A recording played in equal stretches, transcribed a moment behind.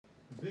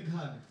big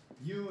hug.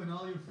 You and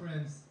all your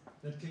friends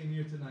that came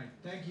here tonight.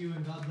 Thank you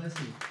and God bless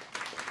you.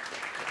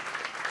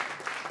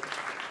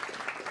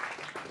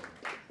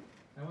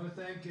 I want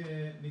to thank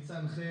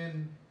Nitzan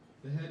Chen,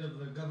 the head of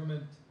the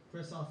government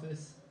press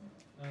office,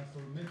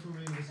 for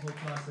mentoring this whole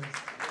process.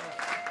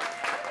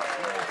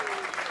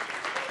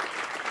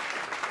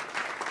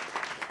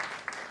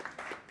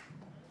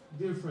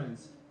 Dear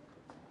friends,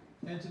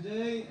 and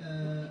today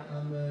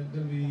I'm going to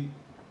be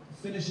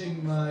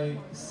finishing my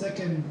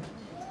second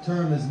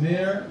term as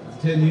mayor,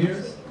 10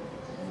 years.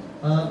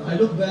 I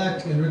look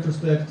back in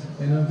retrospect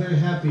and I'm very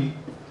happy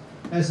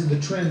as to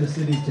the trend the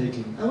city is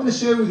taking. I want to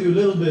share with you a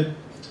little bit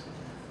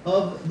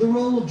of the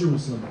role of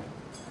Jerusalem,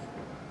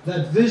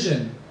 that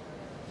vision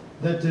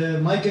that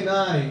Mike and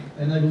I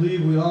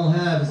believe we all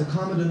have, is a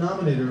common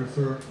denominator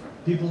for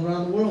people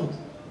around the world.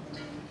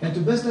 And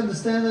to best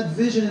understand that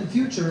vision and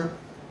future,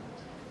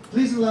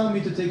 please allow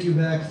me to take you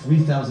back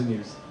 3,000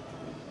 years,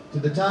 to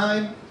the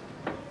time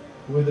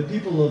where the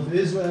people of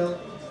Israel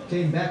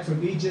came back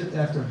from Egypt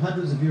after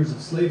hundreds of years of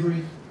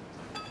slavery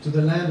to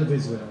the land of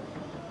Israel.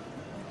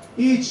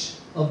 Each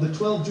of the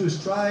 12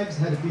 Jewish tribes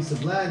had a piece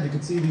of land. You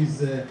can see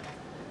these,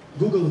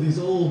 Google these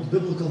old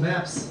biblical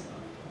maps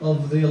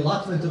of the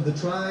allotment of the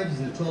tribes,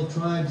 the 12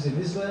 tribes in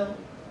Israel.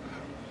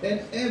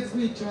 And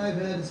every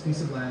tribe had its piece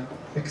of land,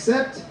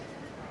 except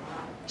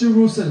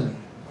Jerusalem.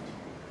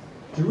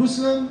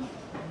 Jerusalem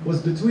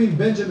was between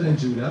Benjamin and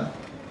Judah,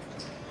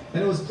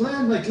 and it was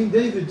planned by King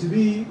David to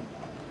be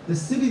the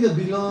city that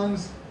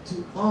belongs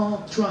to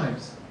all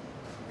tribes.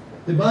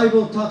 The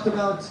Bible talked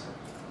about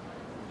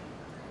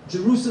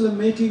Jerusalem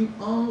making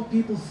all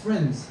people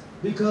friends,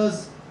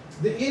 because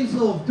the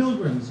inflow of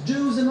pilgrims,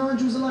 Jews and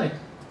non-Jews alike,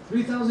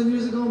 3,000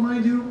 years ago,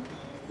 mind you,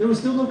 there were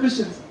still no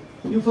Christians.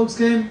 You folks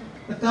came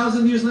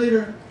 1,000 years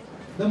later.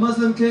 The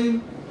Muslim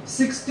came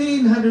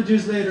 1,600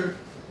 years later.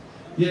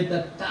 Yet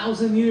that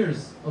 1,000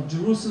 years of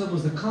Jerusalem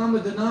was the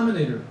common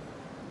denominator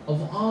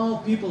of all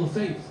people of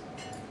faith.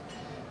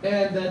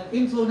 And that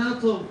inflow and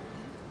outflow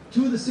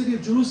to the city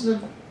of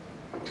Jerusalem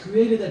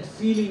created that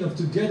feeling of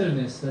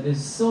togetherness that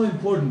is so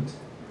important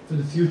for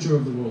the future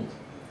of the world.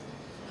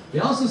 They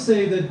also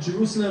say that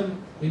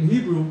Jerusalem, in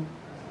Hebrew,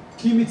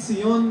 Ki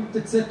mitzion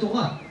tetzeh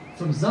Torah.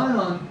 From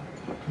Zion,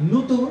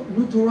 new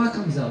Torah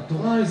comes out.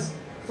 Torah is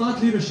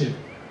thought leadership,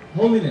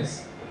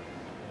 holiness,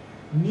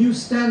 new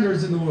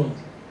standards in the world.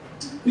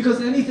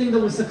 Because anything that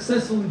was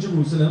successful in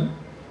Jerusalem,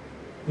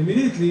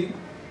 immediately,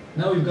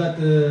 now we've got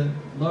the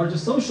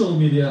largest social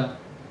media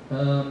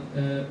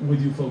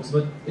with you folks.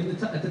 But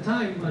at the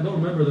time, I don't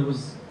remember, there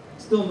was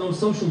still no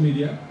social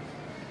media.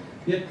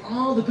 Yet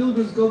all the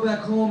pilgrims go back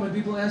home and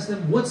people ask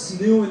them, what's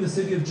new in the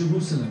city of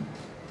Jerusalem?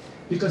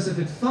 Because if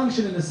it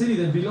functioned in a city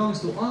that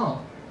belongs to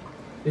all,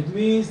 it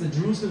means that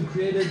Jerusalem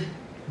created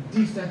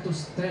de facto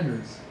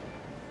standards.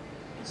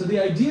 So the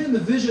idea and the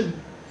vision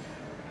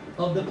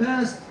of the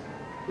past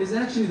is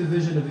actually the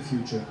vision of the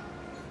future.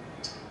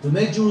 To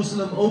make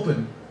Jerusalem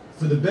open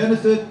for the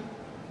benefit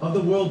of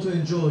the world to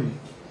enjoy.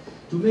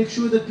 To make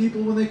sure that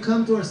people, when they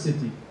come to our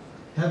city,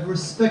 have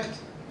respect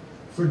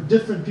for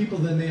different people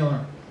than they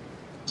are.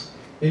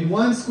 In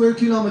 1 square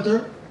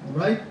kilometer,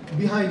 right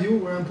behind you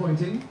where I'm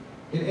pointing,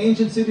 in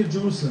ancient city of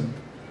Jerusalem,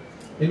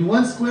 in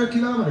 1 square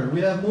kilometer, we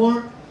have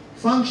more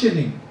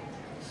functioning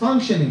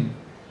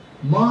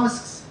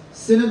mosques,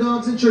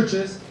 synagogues, and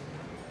churches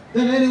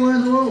than anywhere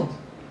in the world.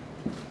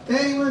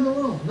 Anywhere in the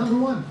world, number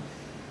one.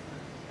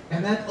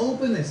 And that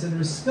openness and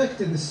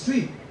respect in the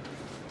street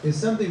is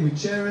something we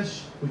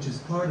cherish, which is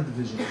part of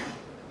the vision.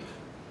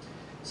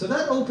 So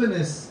that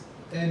openness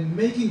and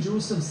making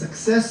Jerusalem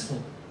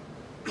successful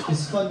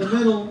is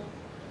fundamental,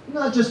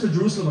 not just for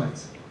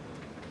Jerusalemites.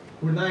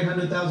 We're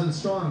 900,000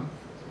 strong.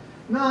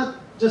 Not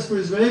just for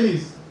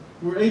Israelis.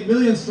 We're 8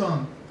 million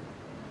strong.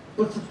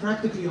 But for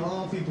practically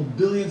all people,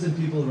 billions of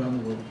people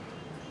around the world.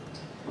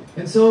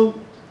 And so,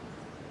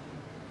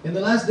 in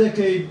the last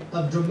decade,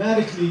 I've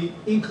dramatically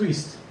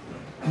increased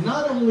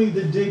not only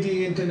the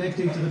digging and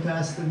connecting to the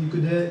past, and you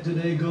could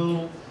today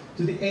go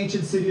to the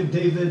ancient city of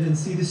David and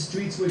see the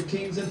streets where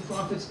kings and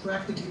prophets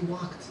practically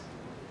walked.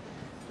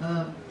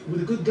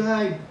 With a good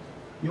guide,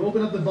 you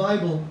open up the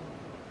Bible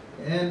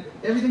and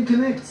everything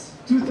connects.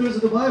 2/3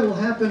 of the Bible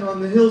happened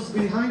on the hills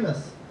behind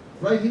us,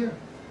 right here.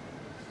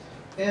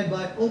 And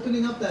by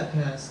opening up that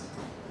past,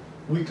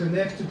 we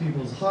connect to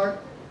people's heart.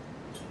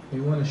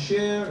 We want to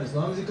share, as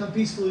long as you come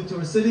peacefully to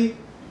our city,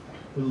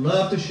 we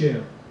love to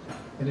share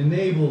and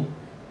enable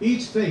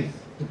each faith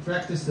to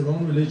practice their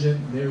own religion,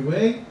 their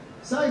way,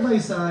 side by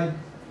side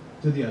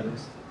to the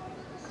others.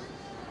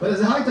 But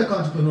as a high-tech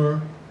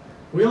entrepreneur,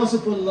 we also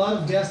put a lot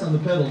of gas on the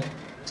pedal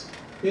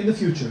in the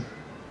future.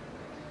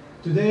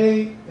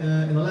 Today,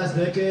 in the last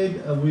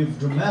decade, we've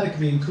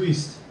dramatically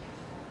increased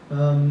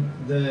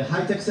the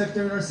high-tech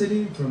sector in our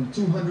city from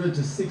 200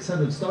 to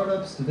 600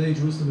 startups. Today,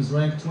 Jerusalem is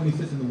ranked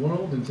 25th in the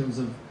world in terms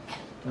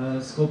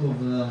of scope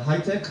of the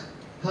high-tech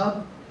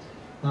hub,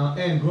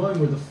 and growing.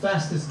 We're the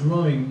fastest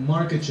growing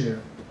market share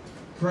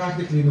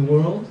practically in the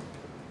world,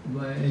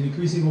 and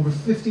increasing over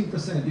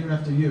 15% year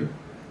after year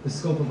the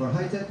scope of our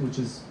high-tech, which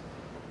is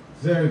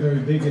very, very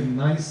big and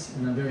nice,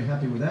 and I'm very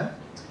happy with that.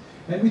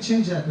 And we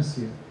changed the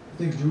atmosphere. I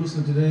think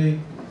Jerusalem today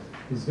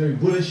is very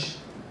bullish.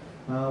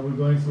 We're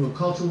going through a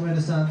cultural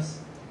renaissance.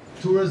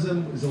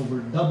 Tourism is over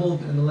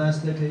doubled in the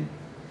last decade.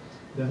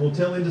 The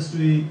hotel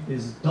industry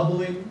is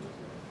doubling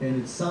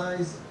in its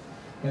size.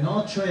 And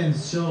all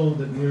trends show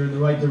that we're in the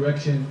right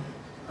direction.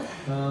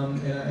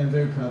 And I'm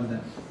very proud of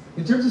that.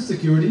 In terms of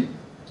security,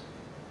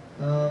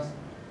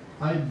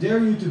 I dare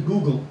you to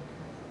Google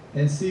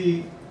and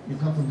see, you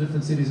come from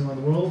different cities around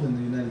the world, in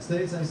the United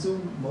States, I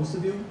assume, most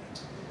of you.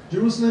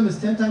 Jerusalem is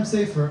 10 times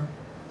safer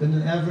than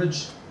an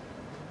average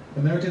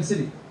American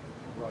city.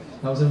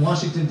 I was in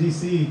Washington,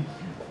 D.C.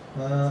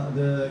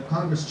 The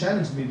Congress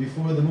challenged me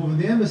before the move of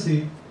the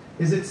embassy,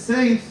 is it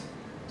safe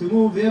to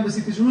move the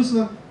embassy to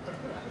Jerusalem?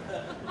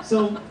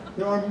 So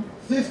there are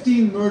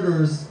 15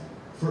 murders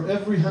for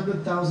every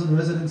 100,000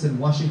 residents in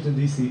Washington,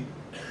 D.C.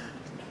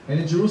 And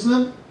in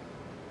Jerusalem,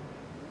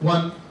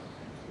 1.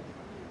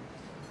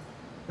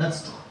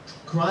 That's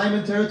crime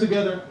and terror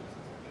together.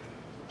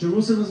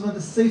 Jerusalem is one of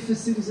the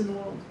safest cities in the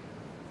world.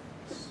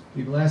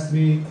 People ask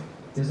me,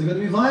 is there going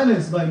to be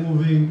violence by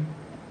moving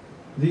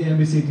the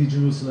embassy to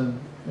Jerusalem?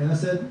 And I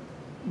said,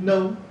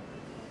 no.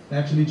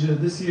 Actually,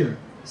 this year,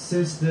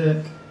 since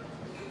the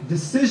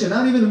decision,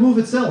 not even the move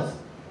itself,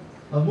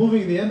 of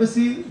moving the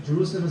embassy,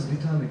 Jerusalem has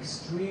become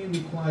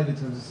extremely quiet in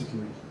terms of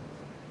security.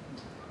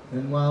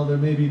 And while there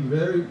may be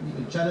very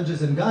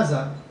challenges in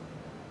Gaza,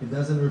 it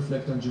doesn't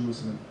reflect on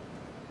Jerusalem.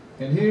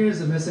 And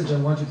here's a message I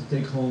want you to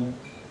take home,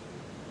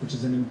 which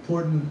is an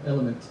important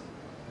element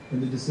in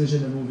the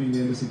decision of moving the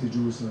embassy to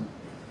Jerusalem.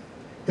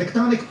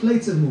 Tectonic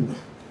plates have moved,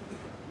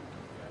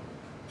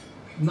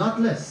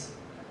 not less.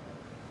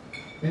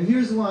 And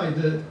here's why.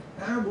 The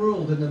Arab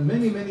world and the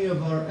many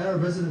of our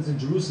Arab residents in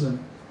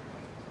Jerusalem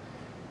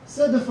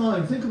said the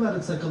following. Think about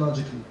it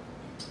psychologically.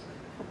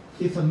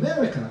 If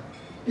America,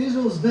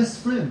 Israel's best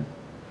friend,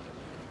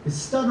 is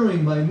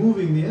stuttering by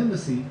moving the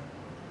embassy,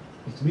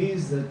 it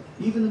means that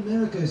even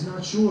America is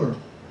not sure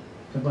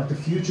about the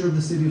future of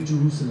the city of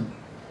Jerusalem.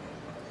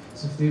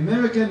 So if the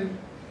American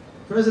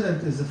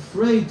president is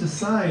afraid to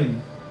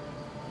sign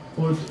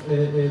or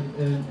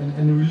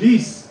and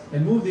release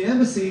and move the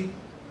embassy,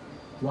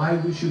 why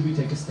should we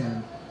take a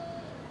stand?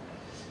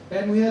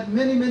 And we had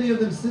many of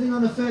them sitting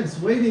on the fence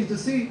waiting to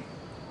see,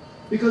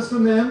 because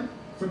from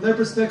their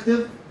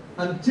perspective,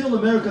 until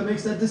America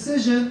makes that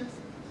decision,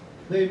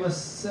 they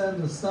must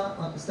stand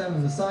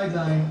on the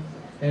sideline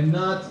and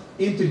not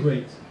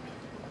integrate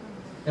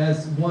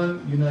as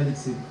one united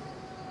city.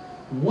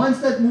 Once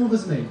that move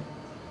is made,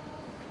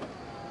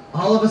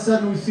 all of a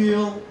sudden we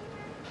feel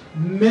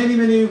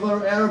many of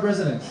our Arab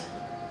residents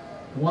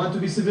want to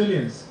be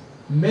civilians.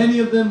 Many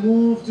of them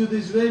move to the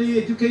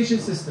Israeli education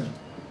system.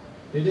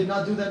 They did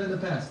not do that in the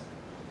past.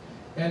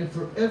 And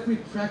for every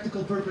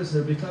practical purpose,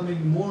 they're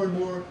becoming more and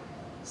more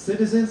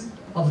citizens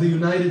of the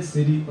united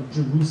city of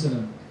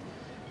Jerusalem.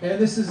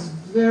 And this is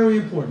very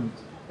important.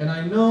 And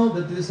I know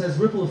that this has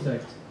ripple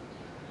effect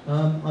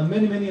on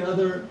many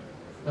other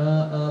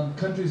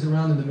countries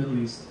around in the Middle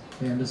East.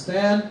 They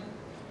understand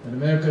that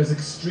America is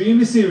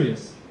extremely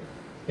serious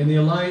in the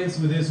alliance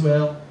with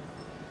Israel,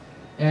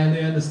 and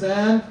they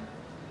understand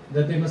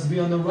that they must be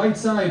on the right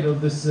side of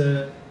this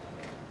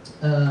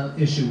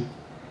issue,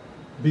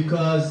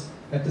 because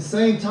at the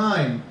same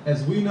time,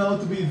 as we know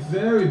to be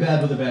very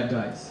bad with the bad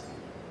guys,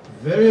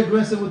 very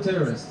aggressive with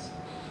terrorists,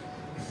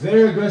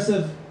 very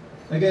aggressive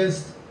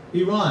against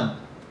Iran,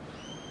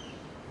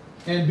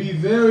 and be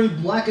very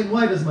black and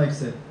white, as Mike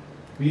said.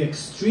 Be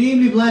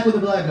extremely black with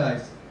the black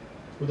guys,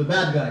 with the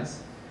bad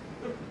guys,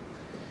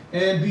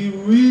 and be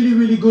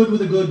really good with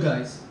the good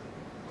guys.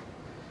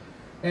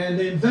 And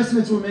the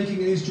investments we're making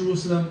in East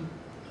Jerusalem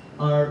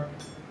are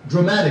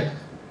dramatic.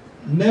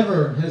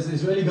 Never has the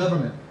Israeli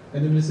government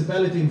and the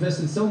municipality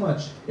invested so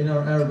much in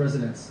our Arab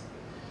residents.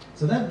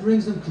 So that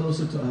brings them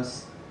closer to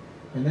us,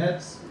 and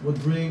that's what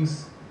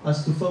brings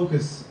us to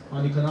focus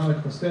on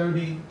economic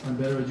prosperity, on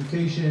better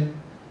education,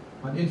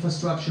 on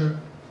infrastructure,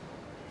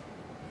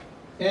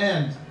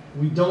 and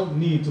we don't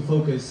need to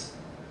focus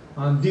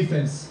on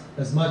defense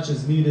as much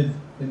as needed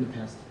in the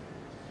past.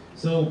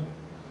 So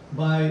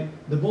by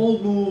the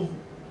bold move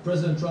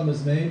President Trump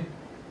has made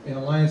in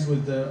alliance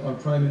with our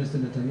Prime Minister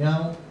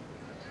Netanyahu,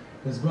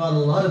 has brought a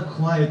lot of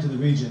quiet to the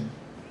region.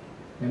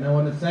 And I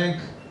want to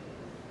thank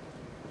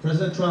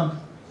President Trump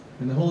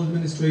and the whole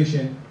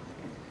administration,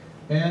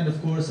 and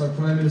of course our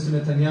Prime Minister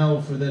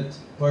Netanyahu for that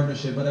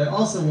partnership. But I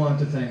also want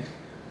to thank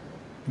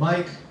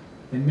Mike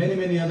and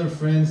many other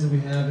friends that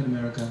we have in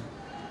America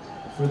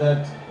for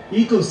that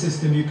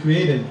ecosystem you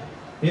created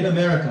in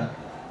America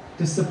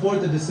to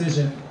support the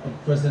decision of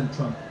President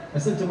Trump. I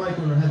said to Mike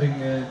when we were having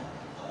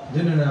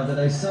dinner now that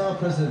I saw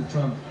President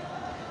Trump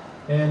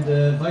and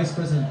Vice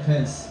President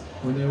Pence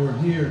when they were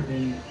here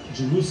in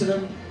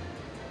Jerusalem.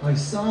 I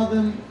saw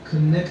them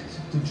connect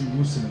to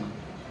Jerusalem.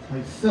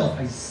 I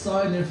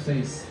saw in their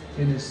face,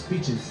 in their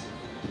speeches,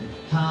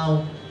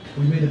 how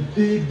we made a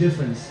big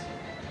difference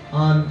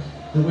on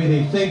the way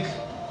they think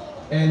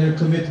and their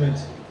commitment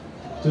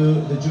to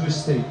the Jewish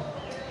state.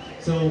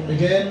 So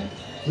again,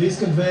 please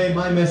convey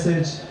my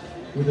message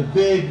with a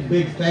big,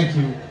 big thank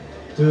you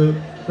to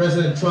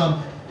President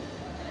Trump,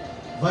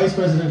 Vice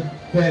President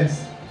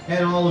Pence,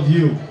 and all of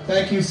you.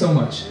 Thank you so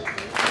much.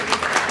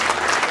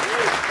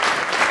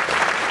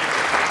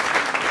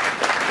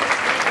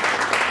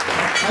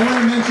 I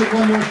want to mention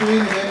one more thing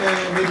and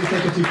then maybe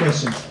take a few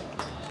questions.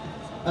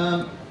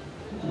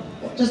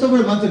 Just over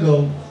a month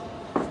ago,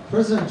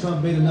 President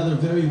Trump made another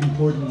very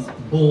important,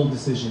 bold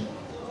decision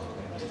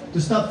to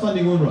stop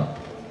funding UNRWA.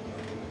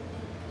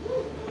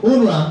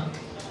 UNRWA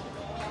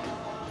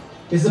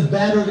is a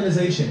bad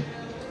organization.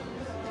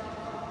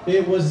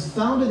 It was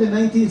founded in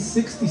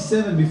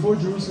 1967, before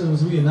Jerusalem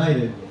was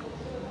reunited,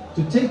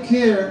 to take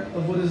care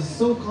of what is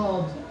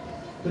so-called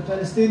the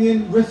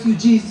Palestinian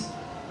refugees.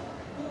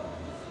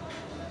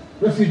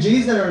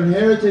 Refugees that are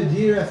inherited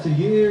year after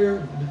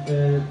year,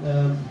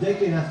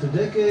 decade after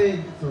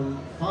decade, from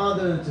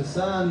father to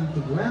son to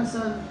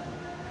grandson.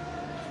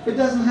 It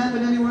doesn't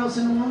happen anywhere else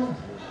in the world.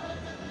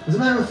 As a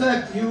matter of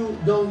fact, you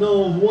don't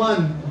know of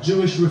one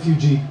Jewish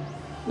refugee.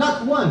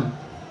 Not one.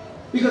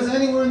 Because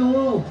anywhere in the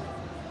world,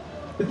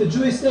 if the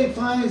Jewish state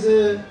finds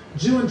a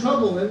Jew in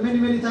trouble, and many,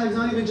 many times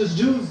not even just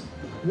Jews,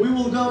 we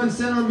will go and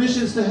send our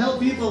missions to help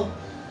people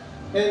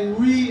and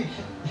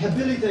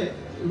rehabilitate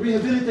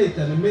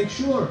them and make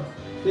sure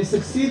they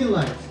succeed in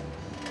life.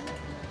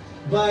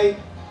 By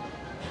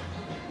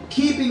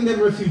keeping them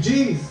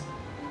refugees,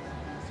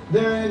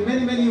 they're in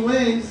many, many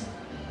ways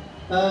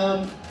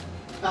a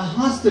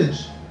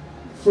hostage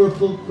for a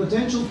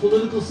potential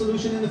political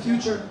solution in the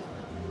future.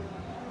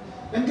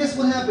 And guess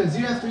what happens?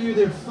 Year after year,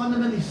 they're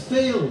fundamentally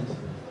failed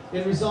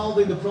in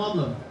resolving the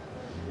problem.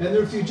 And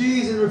the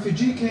refugees in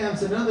refugee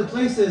camps and other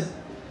places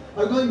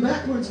are going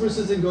backwards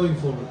versus in going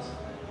forwards.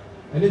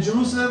 And in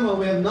Jerusalem, while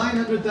we have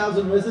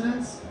 900,000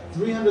 residents,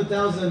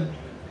 300,000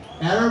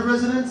 Arab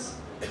residents,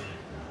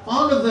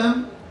 all of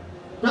them,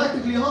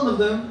 practically all of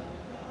them,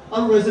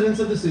 are residents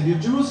of the city of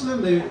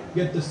Jerusalem. They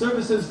get the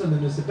services from the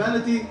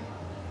municipality,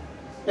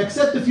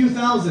 except a few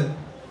thousand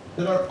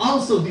that are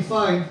also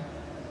defined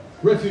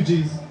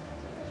refugees.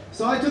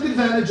 So I took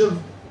advantage of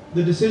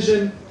the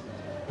decision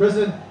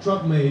President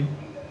Trump made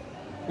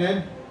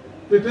and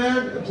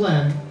prepared a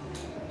plan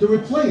to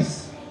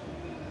replace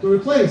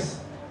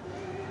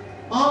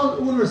all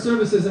UNRWA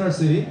services in our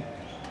city.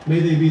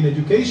 May they be in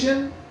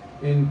education,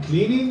 in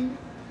cleaning,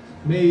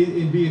 may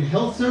it be in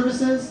health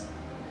services,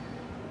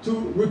 to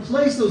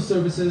replace those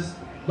services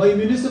by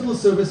municipal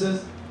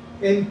services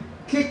and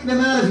kick them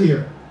out of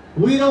here.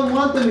 We don't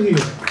want them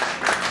here.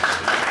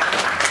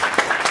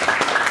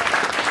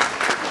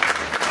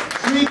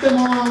 Treat them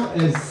all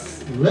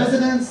as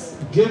residents,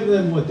 give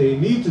them what they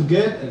need to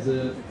get as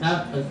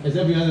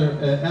every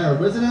other Arab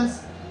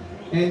residents,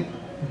 and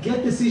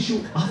get this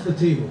issue off the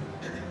table.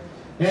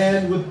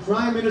 And with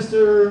Prime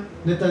Minister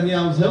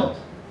Netanyahu's help,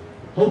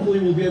 hopefully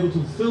we'll be able to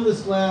fulfill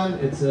this plan.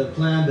 It's a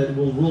plan that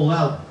will roll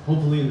out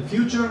hopefully in the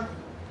future.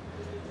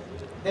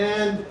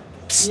 And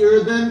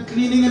you're then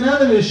cleaning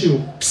another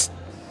issue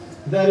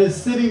that is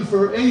sitting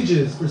for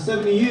ages, for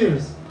 70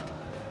 years,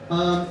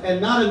 and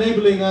not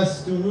enabling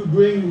us to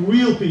bring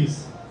real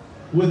peace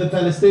with the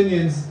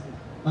Palestinians.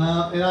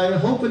 And I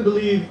hope and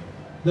believe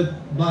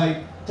that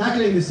by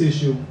tackling this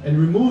issue and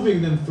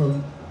removing them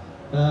from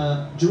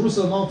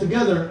Jerusalem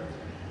altogether,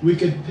 we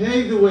could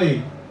pave the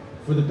way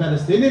for the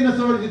Palestinian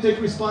Authority to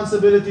take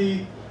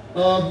responsibility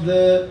of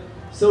the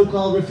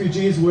so-called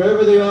refugees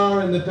wherever they are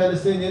in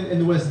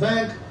the West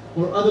Bank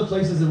or other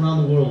places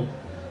around the world,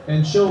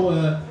 and show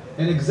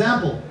an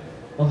example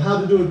of how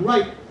to do it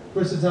right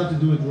versus how to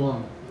do it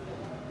wrong.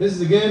 This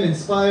is again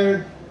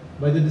inspired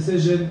by the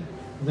decision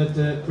that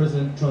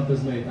President Trump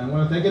has made. I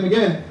want to thank him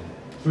again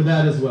for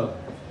that as well.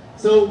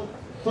 So,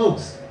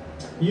 folks,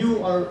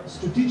 you are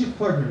strategic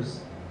partners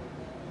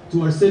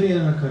to our city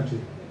and our country.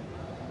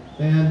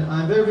 And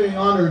I'm very, very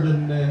honored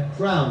and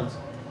proud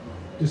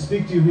to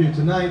speak to you here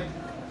tonight.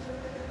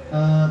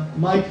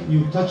 Mike,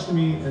 you touched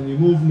me and you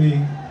moved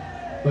me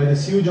by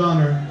this huge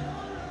honor.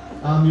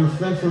 I'm your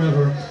friend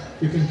forever.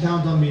 You can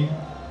count on me.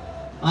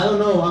 I don't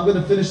know, I'm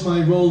going to finish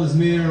my role as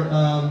mayor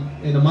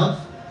in a month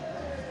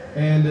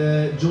and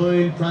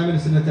join Prime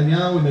Minister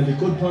Netanyahu in the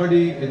Likud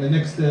party in the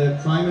next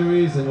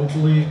primaries, and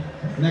hopefully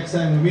next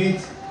time we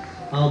meet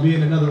I'll be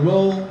in another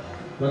role.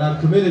 But I'm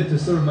committed to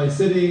serve my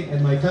city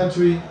and my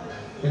country,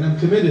 and I'm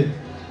committed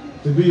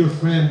to be your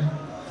friend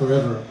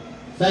forever.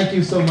 Thank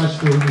you so much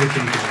for listening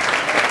to me.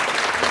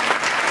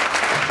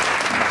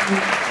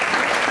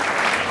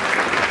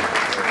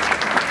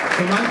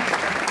 So Mike?